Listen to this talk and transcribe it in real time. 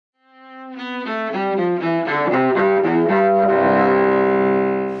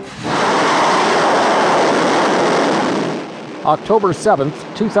October 7,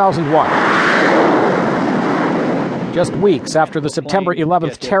 2001. Just weeks after the September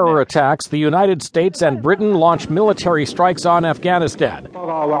 11th terror attacks, the United States and Britain launched military strikes on Afghanistan.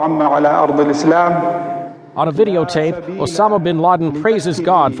 On a videotape, Osama bin Laden praises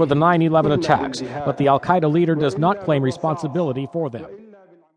God for the 9/11 attacks, but the al-Qaeda leader does not claim responsibility for them.